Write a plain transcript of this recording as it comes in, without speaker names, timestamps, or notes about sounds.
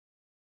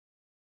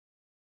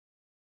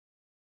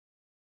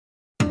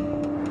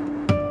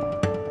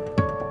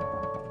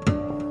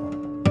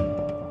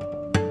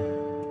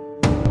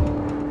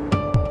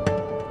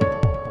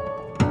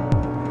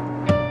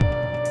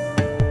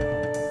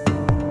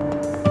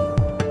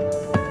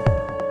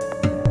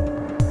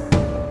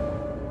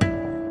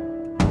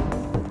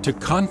To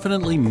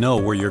confidently know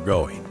where you're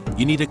going,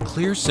 you need a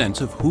clear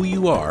sense of who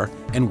you are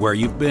and where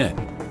you've been.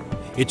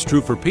 It's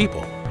true for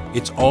people.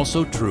 It's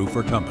also true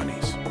for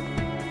companies.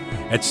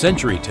 At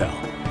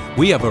CenturyTel,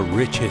 we have a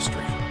rich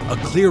history, a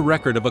clear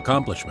record of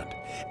accomplishment,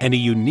 and a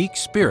unique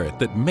spirit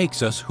that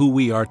makes us who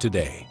we are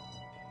today.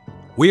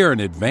 We are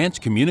an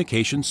advanced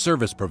communications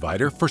service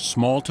provider for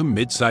small to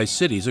mid-sized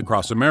cities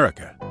across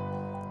America.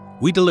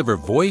 We deliver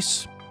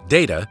voice,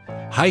 data,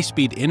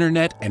 high-speed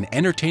internet, and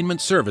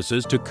entertainment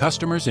services to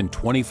customers in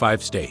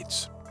 25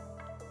 states.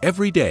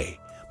 Every day,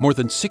 more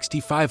than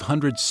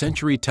 6,500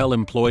 CenturyTel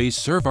employees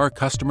serve our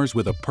customers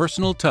with a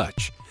personal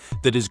touch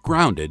that is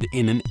grounded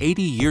in an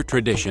 80-year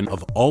tradition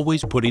of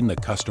always putting the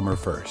customer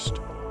first.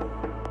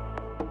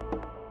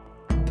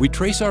 We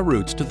trace our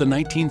roots to the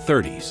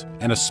 1930s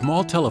and a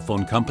small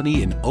telephone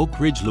company in Oak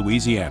Ridge,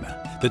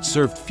 Louisiana that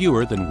served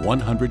fewer than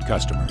 100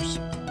 customers.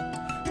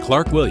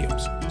 Clark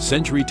Williams,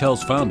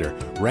 CenturyTel's founder,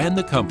 ran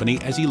the company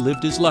as he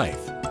lived his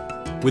life,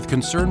 with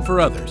concern for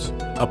others,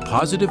 a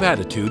positive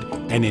attitude,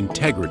 and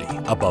integrity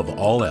above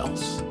all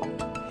else.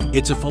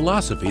 It's a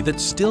philosophy that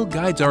still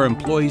guides our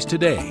employees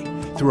today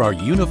through our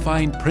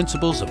unifying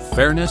principles of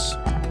fairness,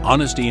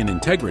 honesty and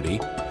integrity,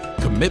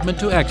 commitment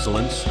to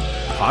excellence,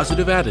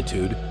 positive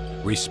attitude,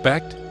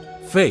 respect,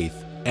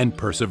 faith, and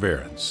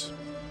perseverance.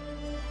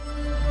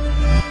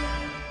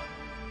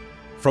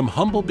 From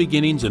humble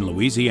beginnings in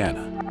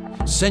Louisiana,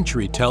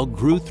 CenturyTel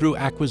grew through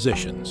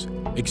acquisitions,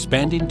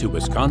 expanding to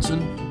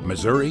Wisconsin,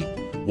 Missouri,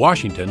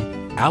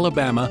 Washington,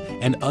 Alabama,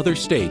 and other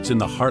states in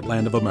the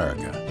heartland of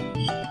America.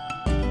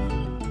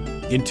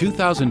 In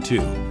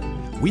 2002,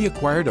 we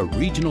acquired a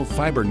regional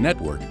fiber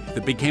network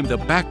that became the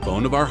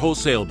backbone of our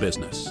wholesale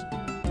business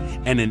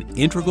and an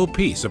integral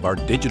piece of our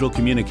digital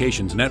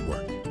communications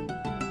network.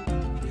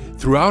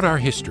 Throughout our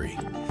history,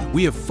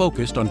 we have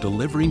focused on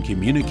delivering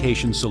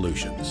communication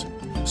solutions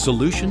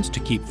to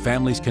keep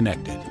families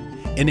connected,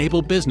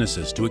 enable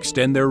businesses to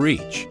extend their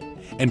reach,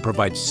 and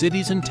provide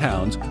cities and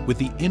towns with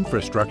the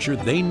infrastructure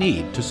they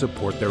need to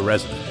support their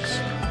residents.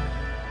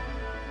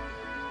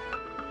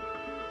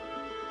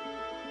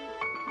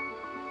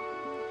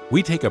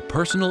 We take a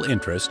personal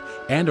interest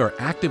and are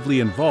actively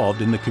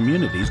involved in the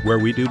communities where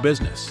we do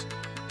business.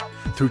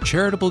 Through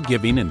charitable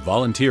giving and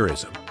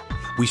volunteerism,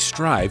 we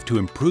strive to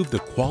improve the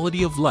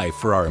quality of life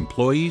for our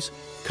employees,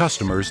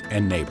 customers,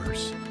 and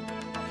neighbors.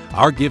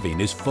 Our giving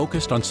is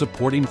focused on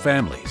supporting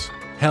families,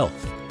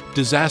 health,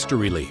 disaster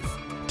relief,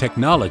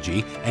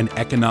 technology, and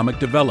economic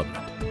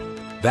development.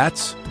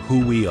 That's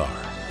who we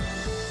are.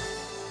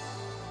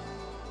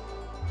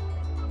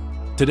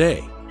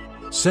 Today,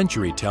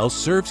 CenturyTel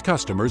serves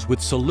customers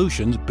with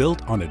solutions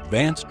built on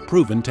advanced,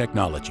 proven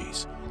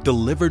technologies,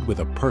 delivered with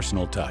a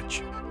personal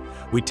touch.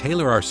 We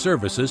tailor our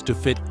services to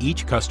fit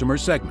each customer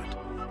segment: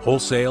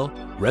 wholesale,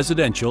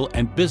 residential,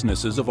 and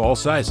businesses of all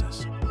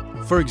sizes.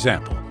 For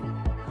example,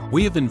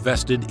 we have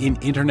invested in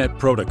Internet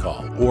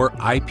Protocol or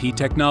IP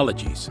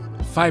technologies,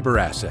 fiber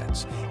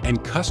assets,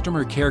 and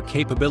customer care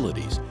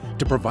capabilities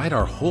to provide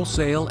our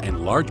wholesale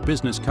and large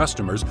business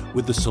customers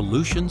with the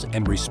solutions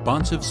and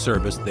responsive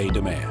service they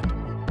demand.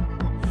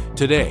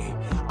 Today,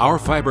 our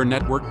fiber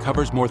network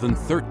covers more than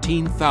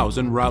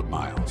 13,000 route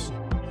miles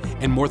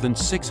and more than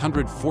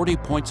 640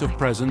 points of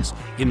presence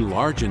in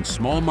large and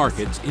small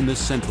markets in the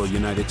central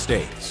United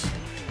States,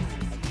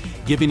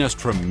 giving us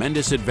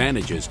tremendous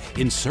advantages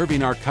in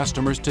serving our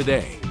customers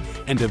today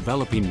and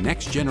developing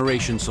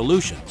next-generation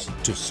solutions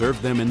to serve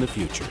them in the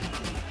future.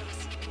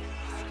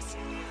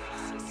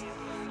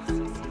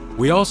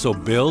 We also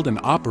build and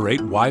operate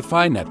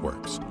Wi-Fi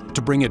networks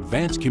to bring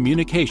advanced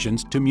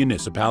communications to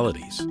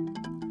municipalities.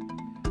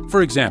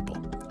 For example,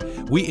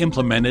 we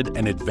implemented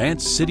an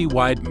advanced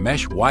citywide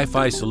mesh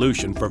Wi-Fi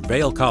solution for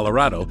Vail,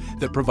 Colorado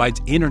that provides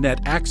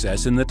internet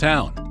access in the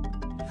town.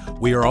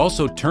 We are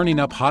also turning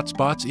up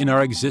hotspots in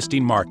our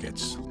existing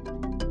markets.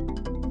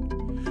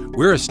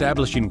 We're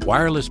establishing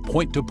wireless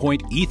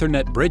point-to-point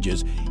Ethernet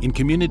bridges in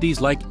communities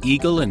like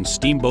Eagle and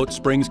Steamboat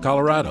Springs,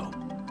 Colorado.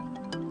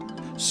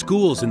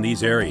 Schools in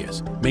these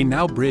areas may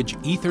now bridge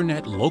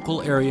Ethernet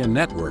local area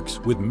networks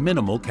with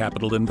minimal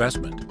capital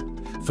investment,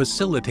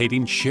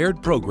 facilitating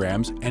shared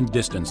programs and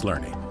distance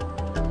learning.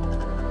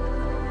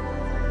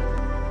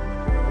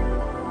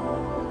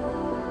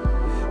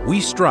 We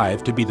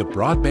strive to be the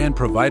broadband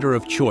provider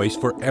of choice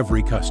for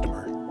every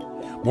customer.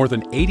 More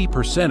than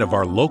 80% of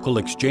our local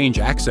exchange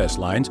access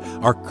lines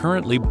are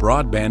currently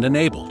broadband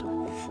enabled,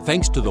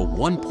 thanks to the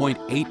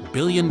 $1.8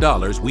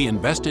 billion we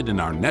invested in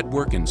our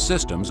network and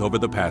systems over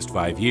the past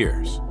 5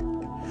 years.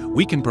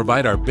 We can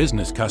provide our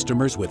business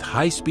customers with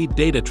high-speed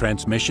data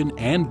transmission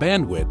and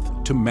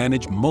bandwidth to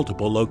manage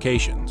multiple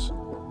locations.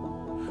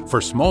 For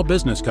small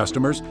business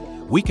customers,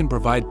 we can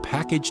provide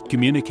packaged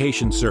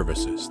communication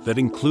services that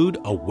include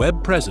a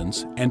web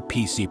presence and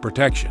PC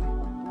protection.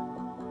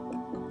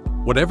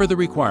 Whatever the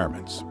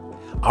requirements,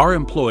 our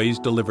employees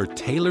deliver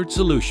tailored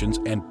solutions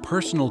and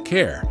personal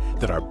care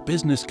that our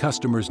business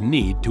customers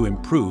need to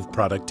improve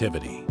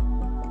productivity.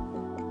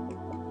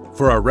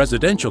 For our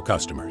residential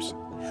customers,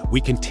 we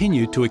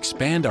continue to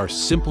expand our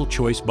Simple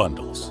Choice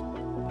bundles.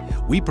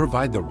 We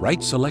provide the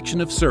right selection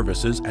of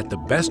services at the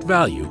best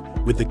value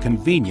with the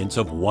convenience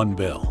of one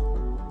bill.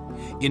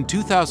 In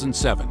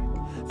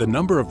 2007, the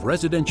number of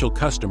residential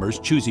customers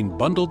choosing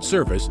bundled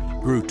service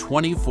grew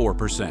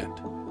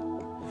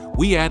 24%.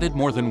 We added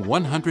more than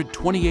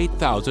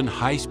 128,000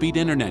 high-speed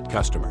internet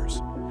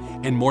customers,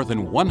 and more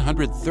than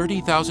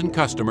 130,000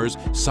 customers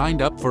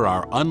signed up for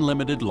our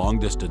unlimited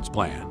long-distance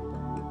plan.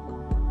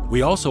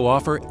 We also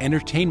offer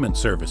entertainment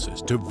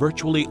services to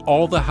virtually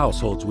all the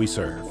households we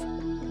serve.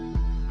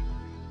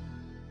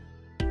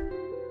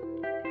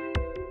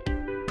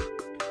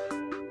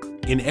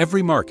 In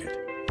every market,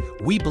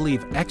 we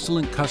believe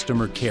excellent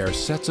customer care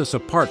sets us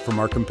apart from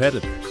our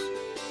competitors.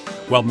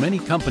 While many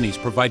companies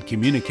provide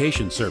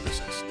communication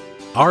services,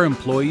 our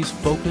employees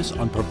focus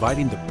on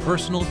providing the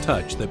personal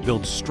touch that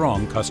builds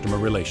strong customer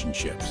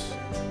relationships.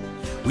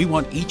 We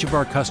want each of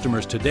our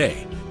customers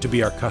today to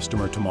be our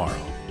customer tomorrow,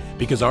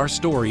 because our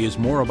story is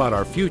more about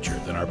our future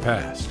than our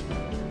past.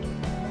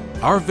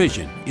 Our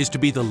vision is to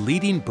be the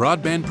leading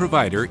broadband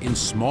provider in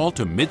small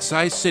to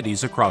mid-sized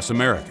cities across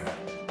America.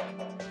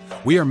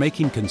 We are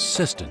making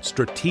consistent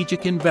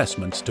strategic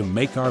investments to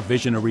make our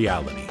vision a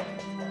reality.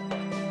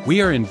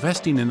 We are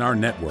investing in our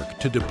network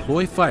to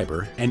deploy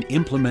fiber and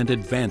implement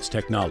advanced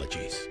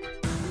technologies.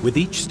 With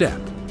each step,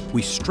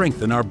 we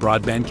strengthen our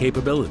broadband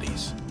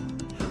capabilities.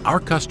 Our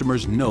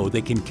customers know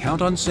they can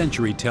count on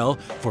CenturyTel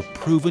for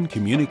proven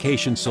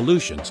communication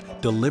solutions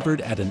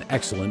delivered at an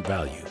excellent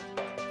value.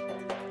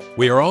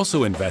 We are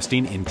also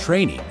investing in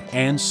training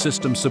and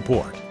system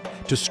support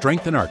to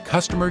strengthen our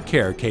customer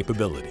care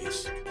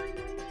capabilities.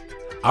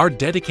 Our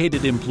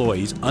dedicated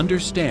employees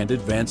understand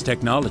advanced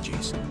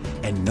technologies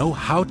and know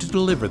how to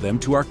deliver them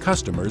to our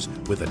customers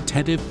with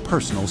attentive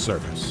personal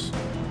service.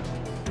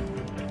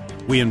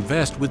 We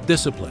invest with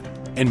discipline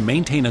and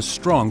maintain a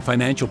strong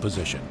financial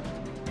position.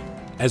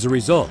 As a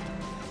result,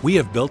 we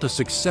have built a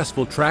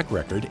successful track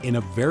record in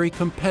a very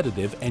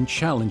competitive and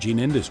challenging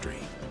industry.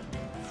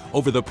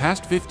 Over the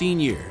past 15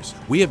 years,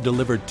 we have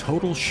delivered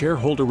total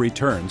shareholder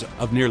returns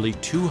of nearly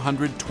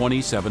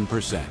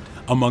 227%,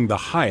 among the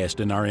highest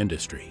in our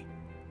industry.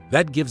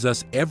 That gives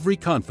us every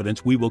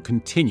confidence we will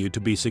continue to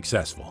be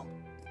successful.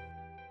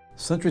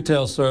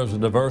 CenturyTel serves a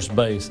diverse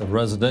base of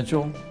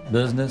residential,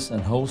 business,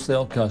 and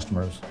wholesale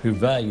customers who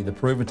value the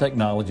proven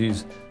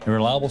technologies and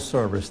reliable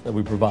service that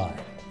we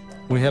provide.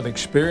 We have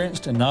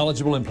experienced and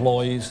knowledgeable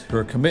employees who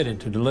are committed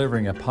to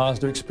delivering a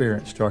positive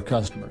experience to our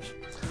customers.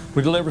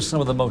 We deliver some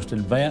of the most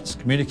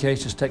advanced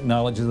communications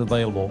technologies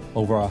available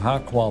over our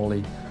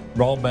high-quality,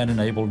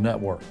 broadband-enabled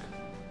network.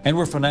 And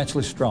we're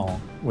financially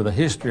strong, with a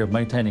history of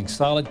maintaining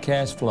solid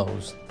cash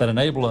flows that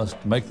enable us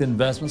to make the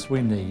investments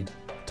we need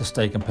to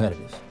stay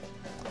competitive.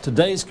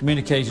 Today's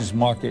communications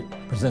market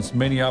presents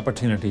many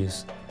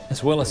opportunities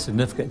as well as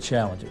significant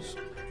challenges.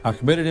 Our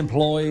committed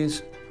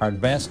employees, our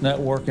advanced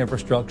network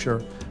infrastructure,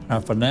 and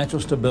our financial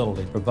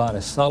stability provide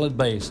a solid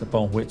base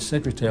upon which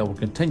CenturyTel will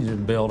continue to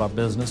build our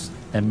business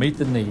and meet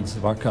the needs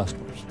of our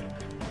customers.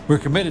 We're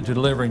committed to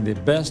delivering the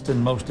best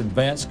and most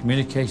advanced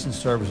communication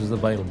services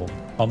available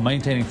while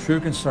maintaining true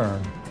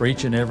concern for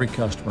each and every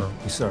customer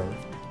we serve.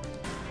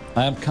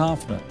 I am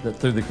confident that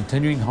through the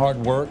continuing hard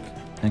work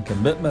and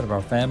commitment of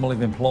our family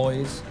of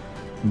employees,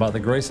 and by the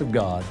grace of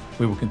God,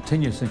 we will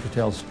continue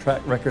CenturyTel's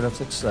track record of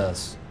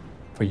success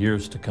for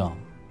years to come.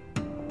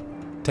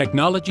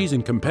 Technologies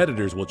and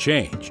competitors will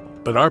change,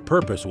 but our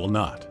purpose will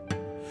not.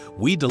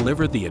 We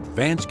deliver the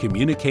advanced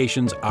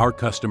communications our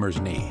customers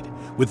need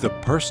with the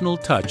personal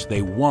touch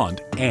they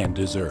want and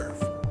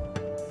deserve.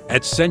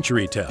 At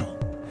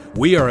CenturyTel,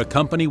 we are a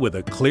company with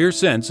a clear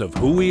sense of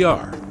who we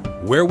are,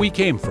 where we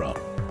came from,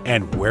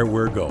 and where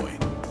we're going.